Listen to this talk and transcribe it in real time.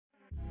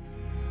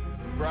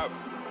Bruv,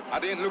 I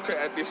didn't look at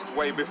it this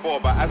way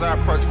before, but as I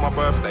approach my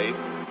birthday,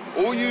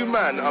 all you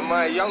man are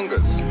my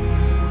youngers.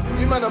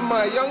 You man are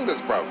my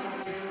youngers, bruv.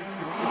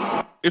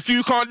 If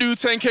you can't do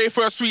 10K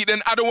for a suite, then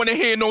I don't wanna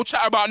hear no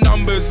chat about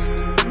numbers.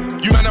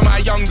 You man are my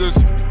youngers,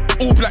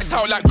 all blacks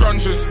out like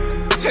grungers.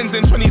 10s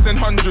and 20s and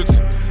 100s,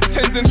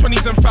 10s and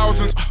 20s and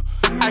thousands.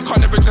 I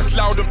can't ever just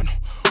loud them.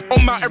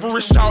 On Mount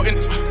Everest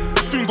shouting,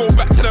 soon go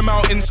back to the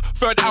mountains.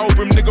 Third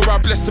album, nigga, I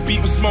blessed the beat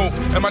with smoke.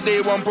 And my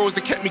day one bros, they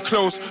kept me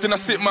close. Then I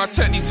sit my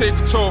tent, they take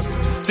a tour.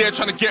 They're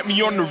trying to get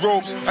me on the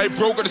ropes. I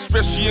bro got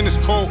especially in his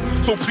coat.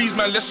 So please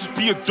man, let's just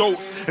be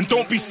adults. And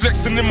don't be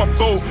flexing in my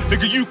boat.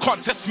 Nigga, you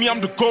can't test me, I'm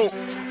the GOAT.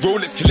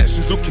 Rolex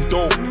collections looking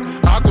dope.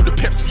 I got the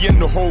Pepsi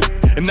and the Hope.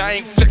 And I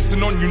ain't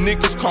flexing on you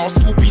niggas, car. I'll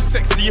still be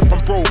sexy if I'm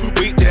broke.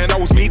 Wait there, and I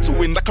was made to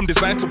win, like I'm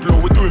designed to blow.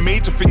 We're doing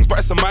major things, but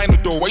it's a minor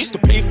though. I used to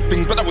pay for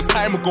things, but that was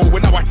time ago.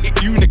 When now I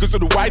hit you niggas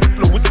with a wider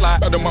flow. It's like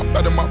bad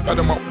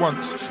 'em up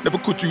once. Never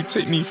could you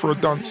take me for a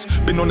dance.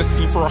 Been on the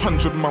scene for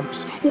 100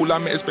 months. All I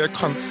met is bare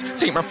cunts.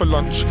 Take man for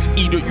lunch,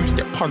 either you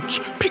get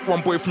punched. Pick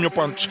one boy from your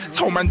bunch,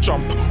 tell man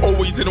jump. Oh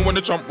well, you didn't want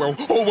to jump well.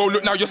 Oh well,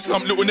 look now you're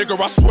slumped, little nigga,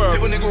 I swear.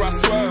 Little nigga, I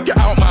swear. Get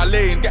out my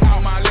lane, get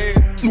out my lane.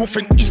 North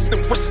and east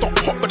and west stop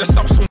hot, but the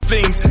south's on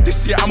flames.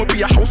 This year I'ma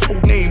be a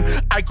household name.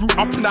 I grew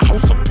up in a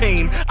house of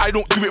pain. I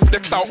don't do it for the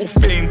clout or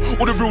fame.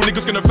 All the real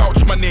niggas gonna vouch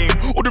for my name.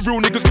 All the real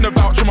niggas gonna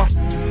vouch for my.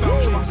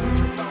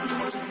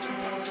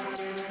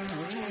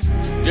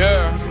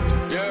 Yeah,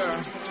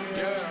 yeah,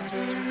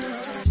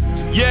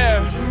 yeah,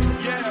 yeah.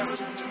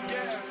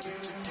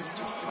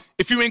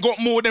 If you ain't got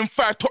more than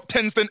 5 top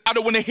 10s, then I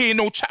don't wanna hear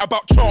no chat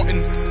about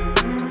charting.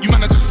 You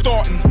man are just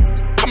starting.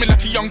 Coming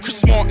like a young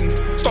Chris Martin.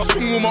 Start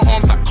swinging with my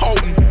arms like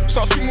Carlton.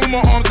 Start swinging with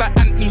my arms like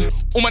Anthony.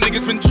 All my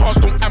niggas been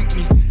charged, don't amp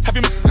me. Have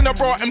you missing a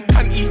bra and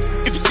panty?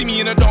 If you see me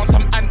in a dance,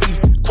 I'm anti.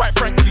 Quite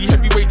frankly,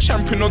 heavyweight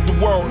champion of the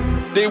world.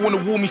 They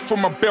wanna wall me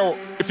from my belt.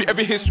 If you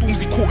ever hear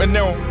Stormzy caught a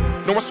nail.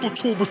 No, I stood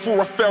tall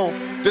before I fell.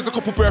 There's a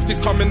couple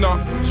birthdays coming up,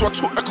 so I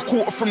took like a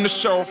quarter from the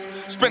shelf.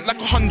 Spent like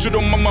 100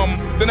 on my mum,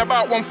 then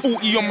about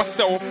 140 on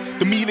myself.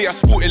 The melee I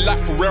sported like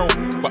Pharrell,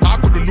 but I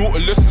got the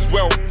Nautilus as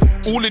well.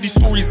 All of these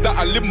stories that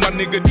I live, my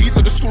nigga, these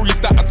are the stories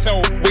that I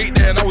tell. Wait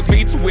there, and I was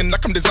made to win,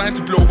 like I'm designed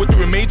to blow. We're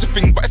doing major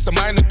things, but it's a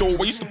minor though.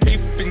 I used to pay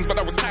for things, but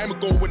that was time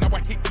ago. When now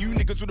I hit you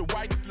niggas with a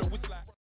wider flow, it's like